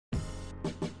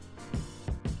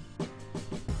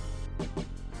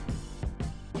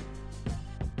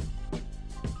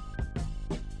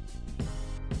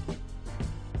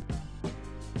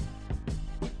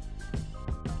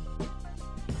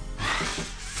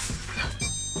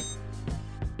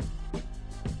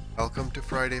Welcome to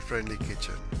Friday Friendly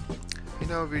Kitchen. In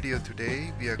our video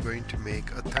today, we are going to make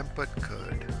a tempered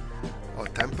curd. Or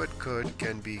tempered curd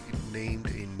can be named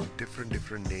in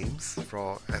different names.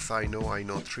 As I know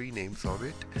 3 names of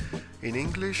it. In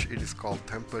English, it is called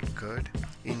tempered curd.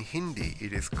 In Hindi,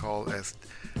 it is called as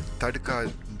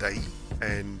tadka dahi,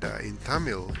 and in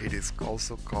Tamil, it is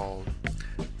also called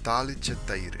talicha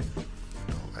tayir.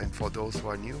 And for those who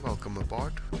are new, welcome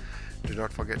aboard. Do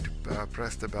not forget to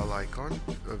press the bell icon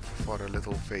for a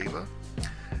little favor,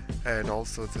 and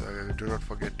also do not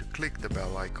forget to click the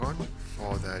bell icon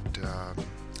for that,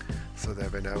 so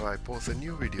that whenever I post a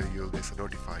new video you'll be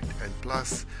notified. And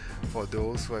plus, for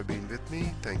those who have been with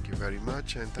me, thank you very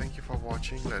much, and thank you for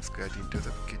watching. Let's get into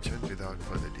the kitchen without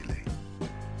further delay.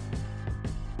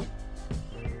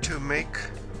 To make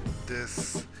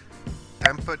this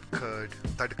tempered curd,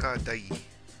 tadka dahi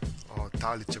or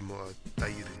talicha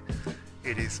tayir,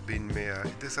 it is been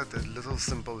made. These are the little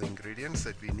simple ingredients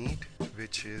that we need,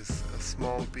 which is a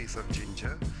small piece of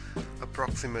ginger,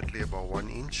 approximately about 1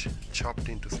 inch, chopped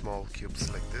into small cubes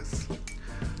like this,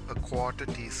 a 1/4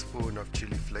 teaspoon of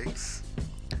chili flakes,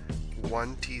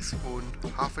 1 teaspoon,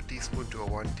 half a teaspoon to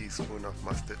 1 teaspoon of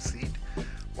mustard seed,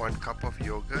 1 cup of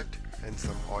yogurt, and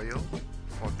some oil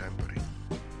for tempering.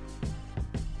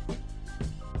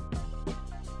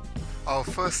 Our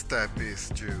first step is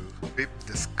to whip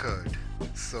this curd.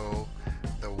 So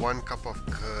the 1 cup of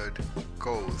curd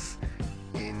goes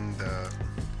in the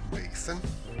basin,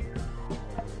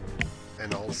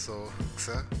 and also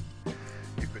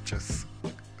you could just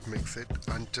mix it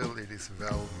until it is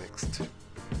well mixed.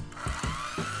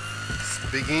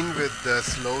 Begin with the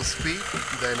slow speed,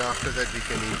 then after that we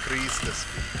can increase the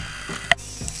speed.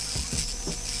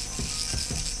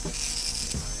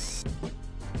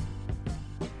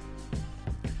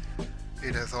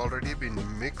 It has already been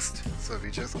mixed, so we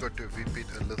just got to whip it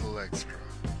a little extra.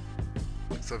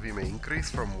 So we may increase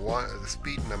from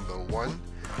speed number 1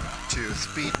 to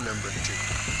speed number 2.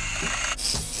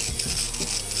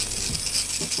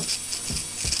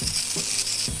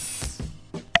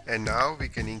 And now we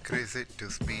can increase it to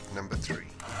speed number 3.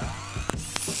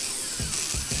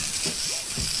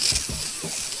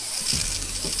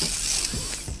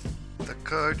 The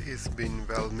curd is been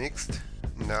well mixed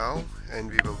now, and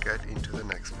we will get into the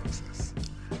next process.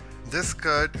 This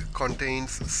curd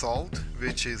contains salt,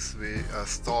 which is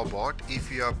store-bought.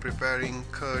 If you are preparing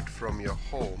curd from your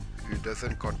home, it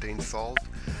doesn't contain salt,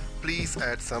 please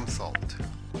add some salt.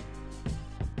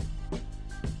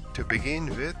 To begin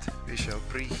with, we shall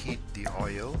preheat the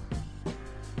oil,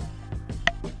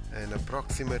 and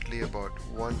approximately about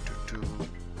 1 to 2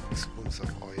 spoons of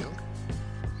oil.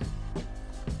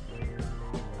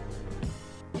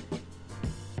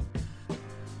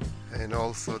 And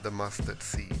also the mustard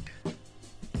seed.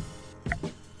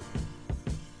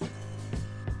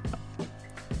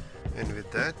 And with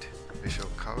that, we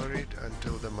shall cover it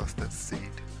until the mustard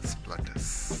seed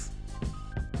splutters.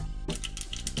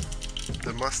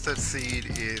 The mustard seed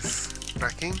is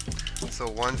cracking, so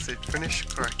once it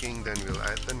finishes cracking, then we'll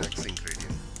add the next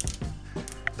ingredient.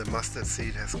 The mustard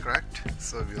seed has cracked,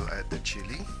 so we'll add the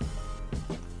chili.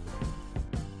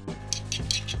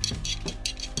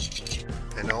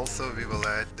 And also we will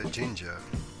add the ginger.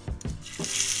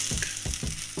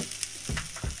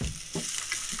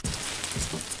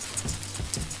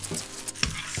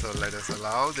 So let us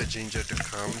allow the ginger to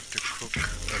cook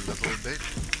a little bit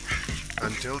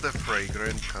until the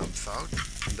fragrance comes out.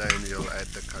 Then we'll add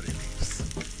the curry leaves.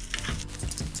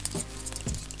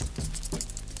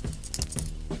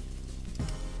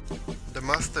 The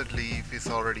mustard leaf is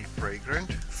already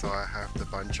fragrant, so I have the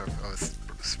bunch of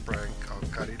sprig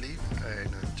of curry leaf,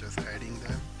 and I'm just adding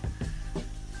them.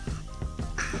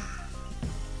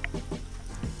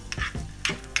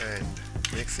 And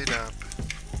mix it up,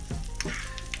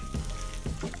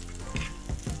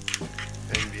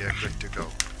 and we are good to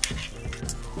go.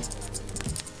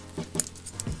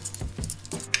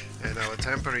 And our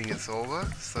tempering is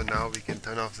over, so now we can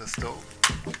turn off the stove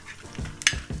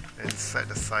and set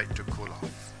aside to cool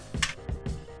off.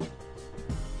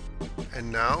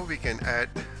 And now we can add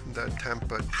the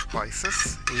tempered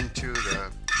spices into the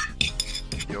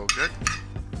yogurt.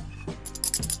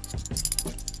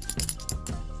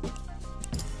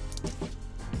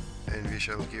 And we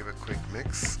shall give a quick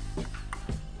mix.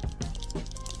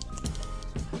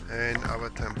 And our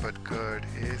tempered curd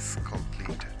is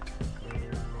completed.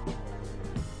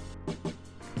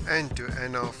 And to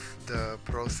end off the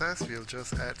process, we'll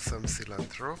just add some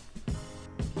cilantro.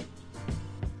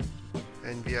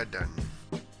 And we are done.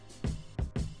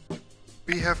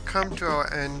 We have come to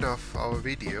our end of our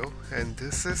video, and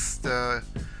this is the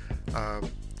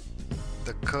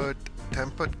the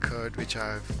tempered curd which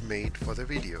I've made for the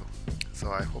video.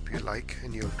 So I hope you like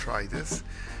and you'll try this.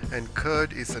 And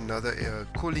curd is another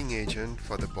cooling agent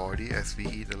for the body, as we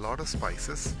eat a lot of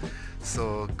spices,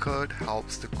 so curd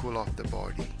helps to cool off the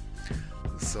body.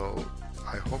 So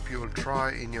I hope you will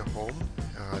try in your home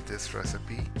this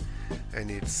recipe, and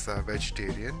it's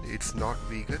vegetarian. It's not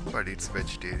vegan, but it's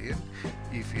vegetarian.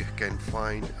 If you can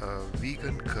find a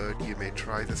vegan curd, you may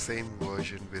try the same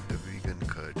version with the vegan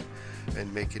curd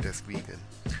and make it as vegan.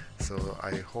 So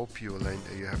I hope you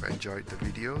have enjoyed the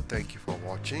video. Thank you for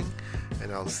watching,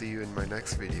 and I'll see you in my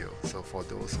next video. So for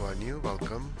those who are new,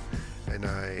 welcome, and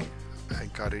I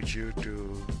encourage you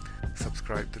to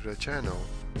subscribe to the channel.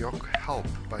 Your help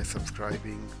by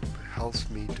subscribing helps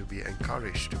me to be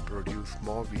encouraged to produce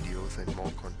more videos and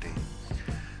more content.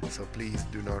 So please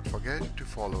do not forget to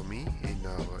follow me in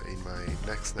my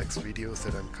next videos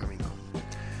that I'm coming on.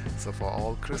 So for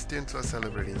all Christians who are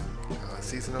celebrating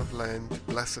season of Lent,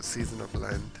 blessed season of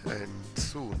Lent, and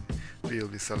soon we will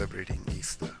be celebrating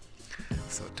Easter.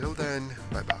 So till then,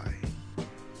 bye bye.